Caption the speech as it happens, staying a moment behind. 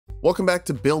Welcome back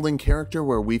to Building Character,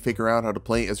 where we figure out how to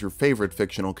play as your favorite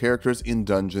fictional characters in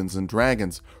Dungeons &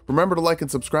 Dragons. Remember to like and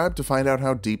subscribe to find out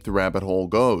how deep the rabbit hole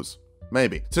goes.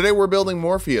 Maybe. Today we're building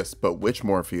Morpheus, but which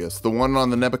Morpheus? The one on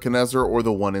the Nebuchadnezzar or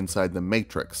the one inside the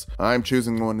Matrix? I'm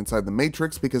choosing the one inside the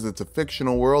Matrix because it's a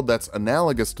fictional world that's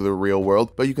analogous to the real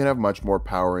world, but you can have much more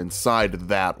power inside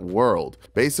that world.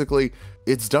 Basically,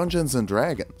 it's Dungeons &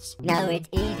 Dragons. Now it's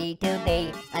easy to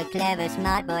be a clever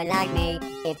smart boy like me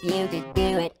if you just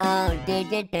do it all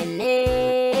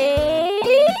digitally.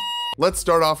 Let's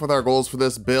start off with our goals for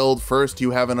this build. First,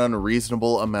 you have an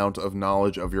unreasonable amount of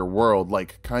knowledge of your world,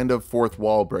 like kind of fourth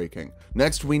wall breaking.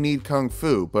 Next, we need Kung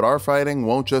Fu, but our fighting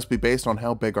won't just be based on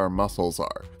how big our muscles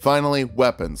are. Finally,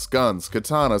 weapons, guns,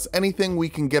 katanas, anything we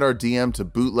can get our DM to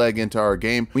bootleg into our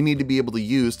game, we need to be able to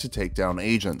use to take down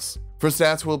agents. For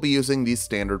stats, we'll be using the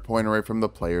standard point array from the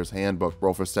player's handbook.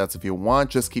 Roll for stats if you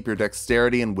want, just keep your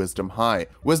dexterity and wisdom high.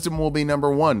 Wisdom will be number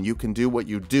 1. You can do what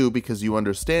you do because you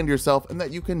understand yourself and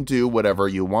that you can do whatever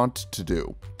you want to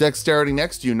do. Dexterity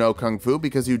next, you know Kung Fu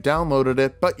because you downloaded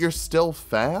it, but you're still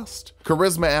fast.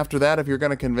 Charisma after that, if you're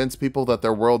going to convince people that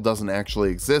their world doesn't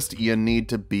actually exist, you need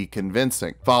to be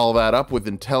convincing. Follow that up with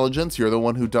intelligence, you're the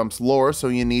one who dumps lore, so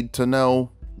you need to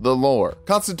know the lore.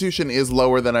 Constitution is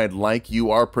lower than I'd like.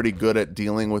 You are pretty good at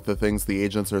dealing with the things the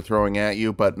agents are throwing at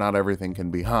you, but not everything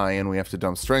can be high, and we have to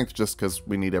dump strength just because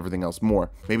we need everything else more.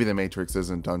 Maybe the Matrix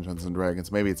isn't Dungeons &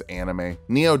 Dragons, maybe it's anime.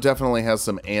 Neo definitely has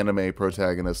some anime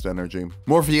protagonist energy.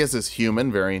 Morpheus is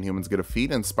human, variant humans get a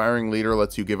feat. Inspiring Leader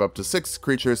lets you give up to 6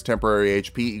 creatures temporary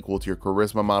HP equal to your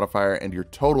charisma modifier and your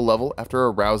total level after a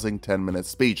rousing 10-minute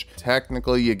speech.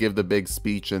 Technically, you give the big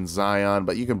speech in Zion,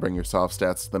 but you can bring your soft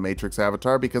stats to the Matrix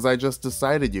avatar because I just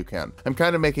decided you can. I'm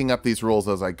kind of making up these rules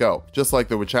as I go, just like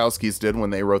the Wachowskis did when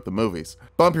they wrote the movies.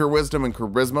 Bump your wisdom and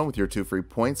charisma with your 2 free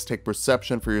points, take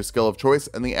perception for your skill of choice,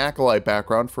 and the acolyte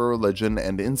background for religion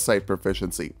and insight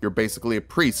proficiency. You're basically a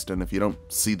priest, and if you don't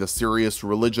see the serious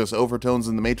religious overtones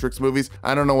in the Matrix movies,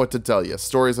 I don't know what to tell you.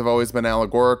 Stories have always been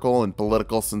allegorical and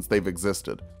political since they've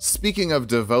existed. Speaking of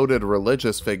devoted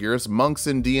religious figures, monks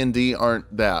in D&D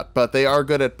aren't that, but they are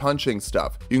good at punching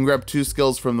stuff. You can grab 2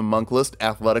 skills from the monk list.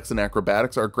 Athletics and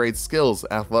acrobatics are great skills.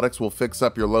 Athletics will fix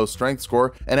up your low strength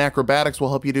score, and acrobatics will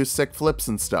help you do sick flips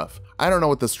and stuff. I don't know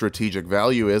what the strategic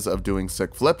value is of doing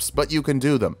sick flips, but you can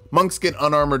do them. Monks get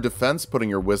unarmored defense, putting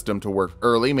your wisdom to work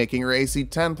early, making your AC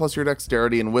 10 plus your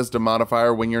dexterity and wisdom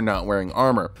modifier when you're not wearing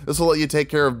armor. This will let you take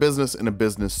care of business in a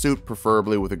business suit,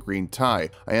 preferably with a green tie.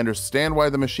 I understand why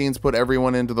the machines put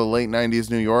everyone into the late 90s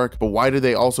New York, but why did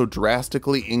they also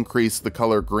drastically increase the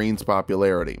color green's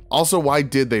popularity? Also, why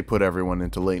did they put everyone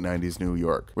into late 90s New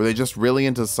York? Were they just really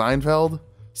into Seinfeld?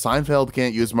 Seinfeld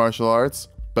can't use martial arts,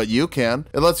 but you can.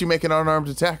 It lets you make an unarmed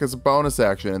attack as a bonus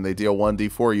action, and they deal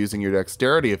 1d4 using your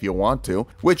dexterity if you want to,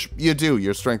 which you do,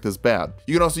 your strength is bad.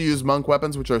 You can also use monk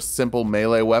weapons, which are simple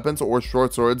melee weapons, or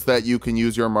short swords that you can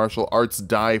use your martial arts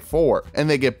die for, and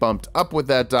they get bumped up with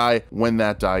that die when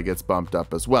that die gets bumped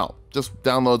up as well. Just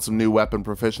download some new weapon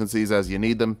proficiencies as you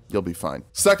need them, you'll be fine.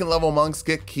 Second level monks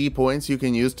get key points you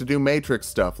can use to do Matrix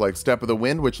stuff, like Step of the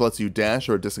Wind, which lets you dash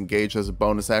or disengage as a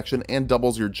bonus action and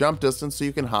doubles your jump distance so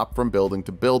you can hop from building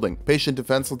to building. Patient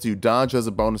Defense lets you dodge as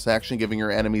a bonus action, giving your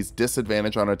enemies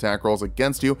disadvantage on attack rolls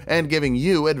against you and giving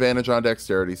you advantage on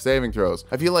dexterity saving throws.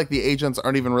 I feel like the agents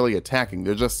aren't even really attacking,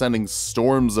 they're just sending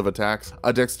storms of attacks.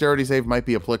 A dexterity save might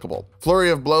be applicable. Flurry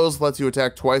of Blows lets you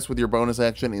attack twice with your bonus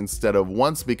action instead of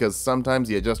once because sometimes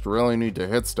you just really need to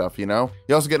hit stuff, you know?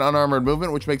 You also get unarmored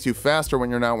movement, which makes you faster when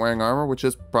you're not wearing armor, which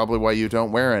is probably why you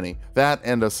don't wear any. That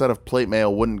and a set of plate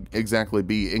mail wouldn't exactly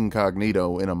be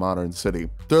incognito in a modern city.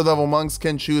 Third level monks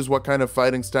can choose what kind of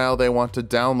fighting style they want to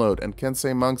download, and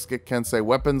Kensei monks get Kensei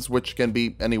weapons, which can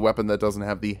be any weapon that doesn't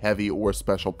have the heavy or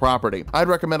special property. I'd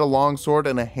recommend a longsword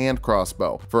and a hand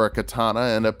crossbow for a katana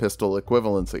and a pistol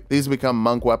equivalency. These become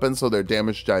monk weapons, so their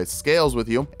damage dice scales with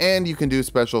you, and you can do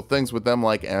special things with them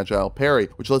like agile parry,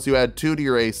 which lets you add 2 to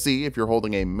your AC if you're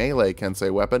holding a melee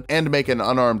Kensei weapon, and make an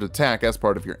unarmed attack as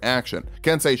part of your action.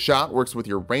 Kensei Shot works with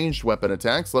your ranged weapon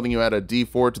attacks, letting you add a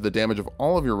d4 to the damage of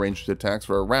all of your ranged attacks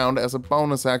for a round as a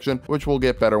bonus action, which will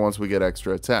get better once we get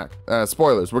extra attack.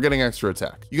 Spoilers, we're getting extra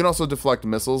attack. You can also deflect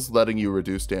missiles, letting you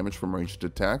reduce damage from ranged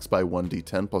attacks by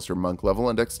 1d10 plus your monk level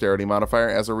and dexterity modifier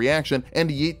as a reaction, and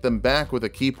yeet them back with a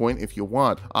key point if you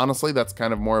want. Honestly, that's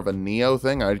kind of more of a Neo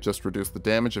thing. I just reduce the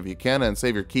damage if you can and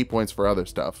save your key points for other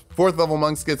stuff. 4th level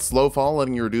monks get slow fall,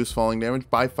 letting you reduce falling damage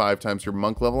by 5 times your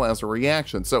monk level as a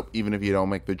reaction, so even if you don't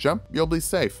make the jump, you'll be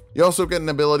safe. You also get an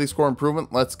ability score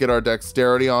improvement. Let's get our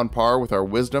dexterity on par with our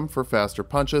wisdom for faster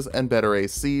punches and better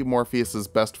AC. Morpheus's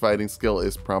best fighting skill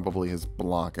is probably his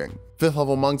blocking. 5th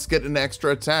level monks get an extra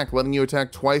attack, letting you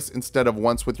attack twice instead of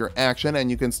once with your action,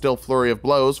 and you can still flurry of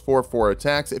blows for 4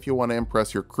 attacks if you want to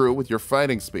impress your crew with your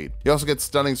fighting speed. You also get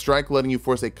stunning strike, letting you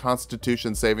force a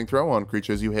constitution saving throw on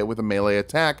creatures you hit with a melee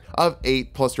attack of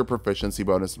 8 plus your proficiency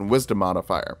bonus and wisdom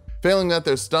modifier. Failing that,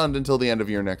 they're stunned until the end of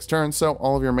your next turn, so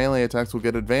all of your melee attacks will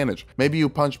get advantage. Maybe you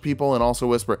punch people and also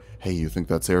whisper, "Hey, you think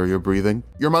that's area breathing?"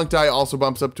 Your monk die also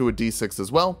bumps up to a d6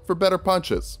 as well for better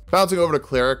punches. Bouncing over to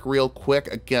cleric real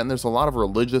quick, again, there's a lot of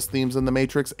religious themes in the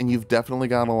Matrix, and you've definitely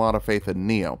got a lot of faith in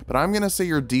Neo. But I'm gonna say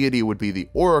your deity would be the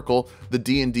Oracle, the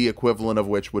D&D equivalent of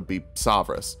which would be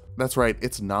Sovereign. That's right,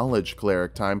 it's knowledge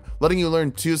cleric time, letting you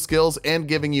learn 2 skills and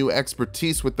giving you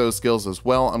expertise with those skills as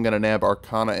well. I'm gonna nab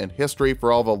Arcana and History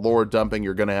for all the lore dumping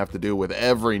you're gonna have to do with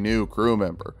every new crew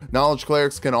member. Knowledge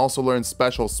clerics can also learn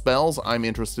special spells. I'm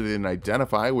interested in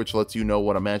Identify, which lets you know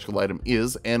what a magical item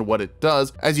is and what it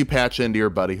does as you patch into your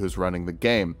buddy who's running the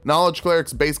game. Knowledge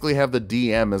clerics basically have the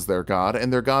DM as their god,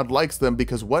 and their god likes them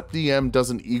because what DM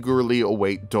doesn't eagerly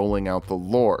await doling out the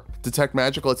lore? Detect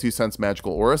Magic lets you sense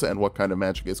magical auras and what kind of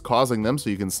magic is causing them, so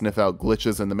you can sniff out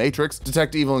glitches in the Matrix.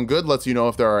 Detect Evil and Good lets you know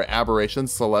if there are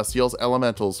aberrations, celestials,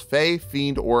 elementals, fae,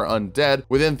 fiend, or undead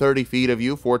within 30 feet of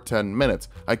you for 10 minutes.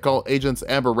 I'd call agents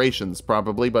aberrations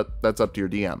probably, but that's up to your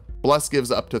DM. Bless gives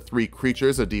up to 3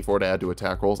 creatures a d4 to add to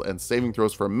attack rolls and saving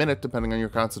throws for a minute depending on your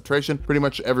concentration. Pretty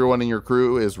much everyone in your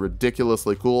crew is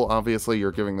ridiculously cool. Obviously,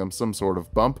 you're giving them some sort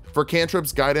of bump. For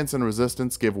cantrips, guidance and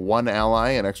resistance give 1 ally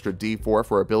an extra d4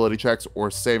 for ability checks or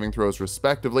saving throws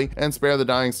respectively, and spare the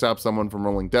dying stops someone from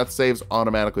rolling death saves,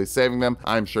 automatically saving them.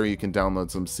 I'm sure you can download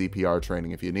some CPR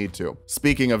training if you need to.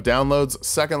 Speaking of downloads,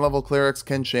 2nd level clerics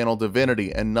can channel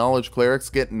divinity, and knowledge clerics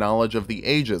get knowledge of the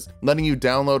ages, letting you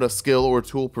download a skill or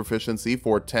tool proficiency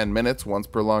for 10 minutes once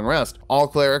per long rest. All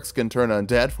clerics can turn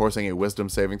undead, forcing a wisdom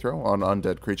saving throw on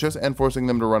undead creatures and forcing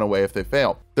them to run away if they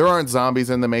fail. There aren't zombies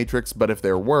in the Matrix, but if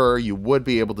there were, you would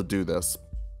be able to do this.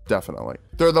 Definitely.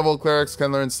 3rd level clerics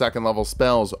can learn 2nd level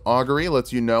spells. Augury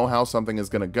lets you know how something is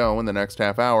going to go in the next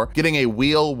half hour, getting a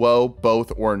wheel, woe,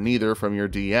 both, or neither from your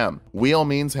DM. Wheel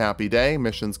means happy day,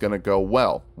 mission's going to go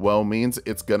well. Woe means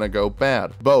it's going to go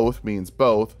bad. Both means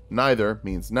both. Neither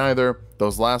means neither.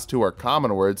 Those last 2 are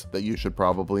common words that you should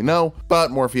probably know,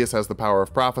 but Morpheus has the power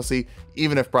of prophecy,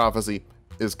 even if prophecy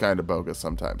is kind of bogus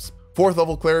sometimes. 4th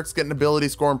level clerics get an ability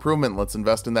score improvement. Let's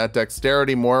invest in that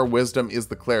dexterity more. Wisdom is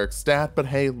the cleric stat, but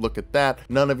hey, look at that.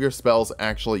 None of your spells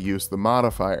actually use the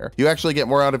modifier. You actually get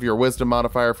more out of your wisdom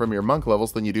modifier from your monk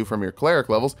levels than you do from your cleric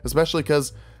levels, especially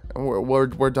because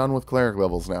we're done with cleric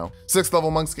levels now. 6th level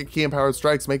monks get key empowered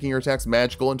strikes, making your attacks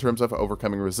magical in terms of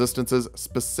overcoming resistances,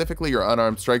 specifically your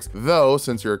unarmed strikes, though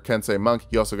since you're a Kensei monk,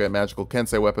 you also get magical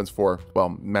Kensei weapons for,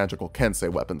 well, magical Kensei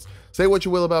weapons. Say what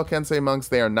you will about Kensei monks,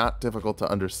 they are not difficult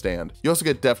to understand. You also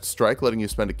get deft strike, letting you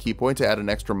spend a key point to add an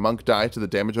extra monk die to the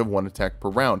damage of 1 attack per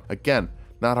round. Again,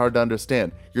 not hard to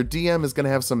understand. Your DM is going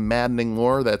to have some maddening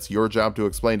lore that's your job to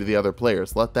explain to the other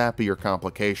players. Let that be your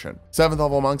complication. 7th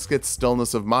level monks get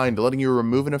stillness of mind, letting you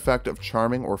remove an effect of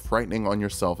charming or frightening on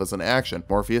yourself as an action.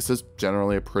 Morpheus is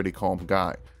generally a pretty calm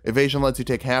guy. Evasion lets you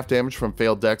take half damage from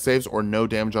failed dex saves or no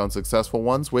damage on successful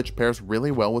ones, which pairs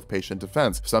really well with patient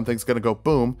defense. If something's gonna go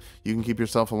boom, you can keep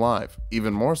yourself alive.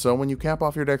 Even more so when you cap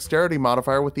off your dexterity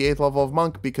modifier with the 8th level of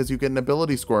monk, because you get an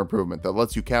ability score improvement that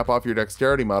lets you cap off your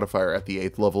dexterity modifier at the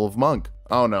 8th level of monk.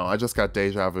 Oh no, I just got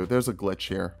deja vu. There's a glitch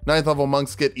here. 9th level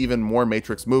monks get even more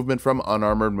matrix movement from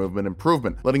unarmored movement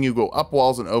improvement, letting you go up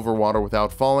walls and over water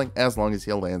without falling as long as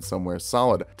you land somewhere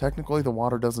solid. Technically, the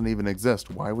water doesn't even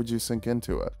exist. Why would you sink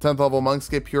into it? 10th level monks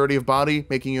get purity of body,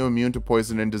 making you immune to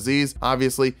poison and disease.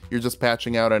 Obviously, you're just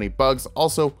patching out any bugs.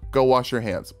 Also, go wash your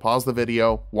hands. Pause the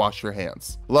video, wash your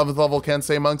hands. 11th level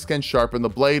Kensei monks can sharpen the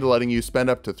blade, letting you spend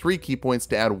up to 3 key points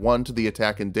to add 1 to the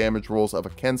attack and damage rolls of a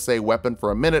Kensei weapon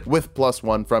for a minute with +1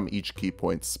 from each key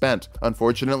point spent.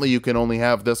 Unfortunately, you can only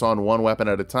have this on 1 weapon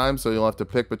at a time, so you'll have to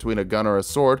pick between a gun or a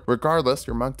sword. Regardless,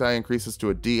 your monk die increases to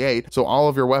a d8, so all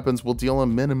of your weapons will deal a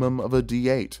minimum of a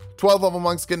d8. 12th level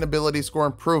monks get an ability score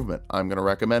improvement. I'm going to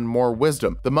recommend more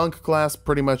wisdom. The monk class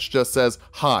pretty much just says,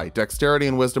 hi, dexterity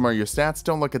and wisdom are your stats,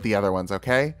 don't look at the other ones,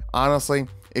 okay? Honestly,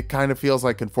 it kind of feels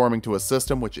like conforming to a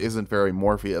system which isn't very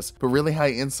Morpheus, but really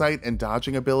high insight and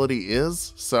dodging ability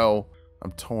is, so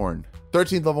I'm torn.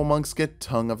 13th level monks get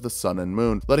Tongue of the Sun and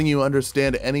Moon, letting you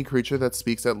understand any creature that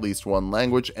speaks at least 1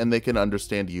 language, and they can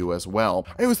understand you as well.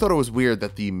 I always thought it was weird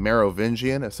that the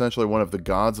Merovingian, essentially one of the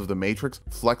gods of the Matrix,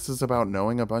 flexes about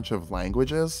knowing a bunch of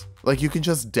languages. Like, you can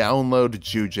just download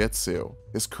jujitsu.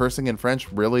 Is cursing in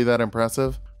French really that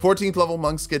impressive? 14th level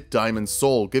monks get Diamond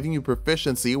Soul, giving you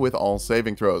proficiency with all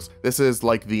saving throws. This is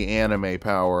like the anime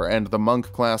power, and the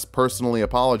monk class personally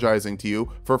apologizing to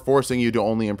you for forcing you to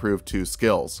only improve 2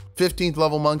 skills. 15th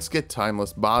level monks get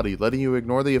Timeless Body, letting you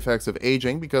ignore the effects of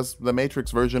aging because the Matrix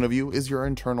version of you is your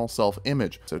internal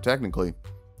self-image. So technically,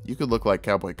 you could look like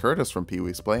Cowboy Curtis from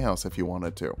Pee-wee's Playhouse if you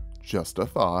wanted to. Just a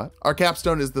thought. Our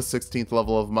capstone is the 16th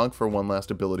level of monk for one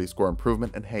last ability score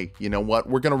improvement, and hey, you know what?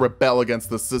 We're gonna rebel against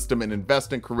the system and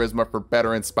invest in charisma for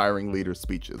better inspiring leader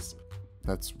speeches.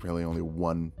 That's really only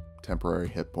 1 temporary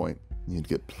hit point. You'd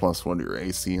get +1 to your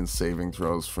AC and saving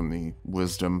throws from the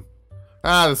wisdom.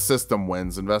 The system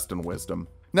wins. Invest in wisdom.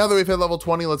 Now that we've hit level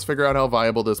 20, let's figure out how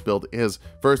viable this build is.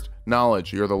 First,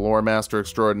 knowledge. You're the lore master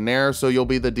extraordinaire, so you'll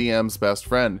be the DM's best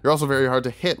friend. You're also very hard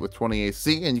to hit with 20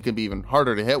 AC, and you can be even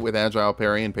harder to hit with agile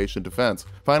parry and patient defense.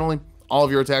 Finally, all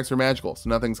of your attacks are magical, so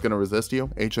nothing's going to resist you,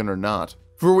 ancient or not.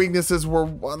 For weaknesses, we're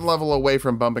 1 level away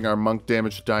from bumping our monk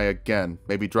damage die again.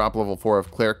 Maybe drop level 4 of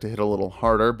cleric to hit a little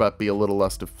harder, but be a little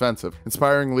less defensive.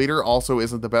 Inspiring leader also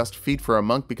isn't the best feat for a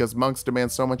monk because monks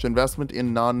demand so much investment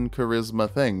in non-charisma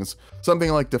things.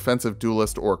 Something like defensive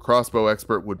duelist or crossbow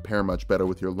expert would pair much better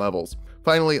with your levels.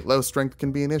 Finally, low strength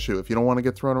can be an issue if you don't want to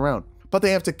get thrown around. But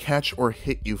they have to catch or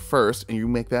hit you first, and you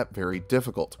make that very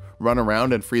difficult. Run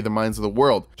around and free the minds of the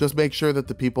world. Just make sure that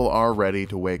the people are ready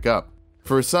to wake up.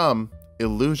 For some,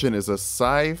 illusion is a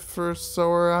cipher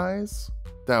sore eyes?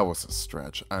 That was a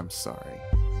stretch, I'm sorry.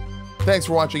 Thanks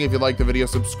for watching. If you liked the video,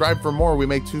 subscribe for more. We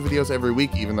make 2 videos every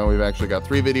week, even though we've actually got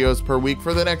 3 videos per week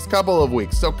for the next couple of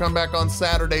weeks, so come back on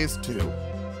Saturdays too.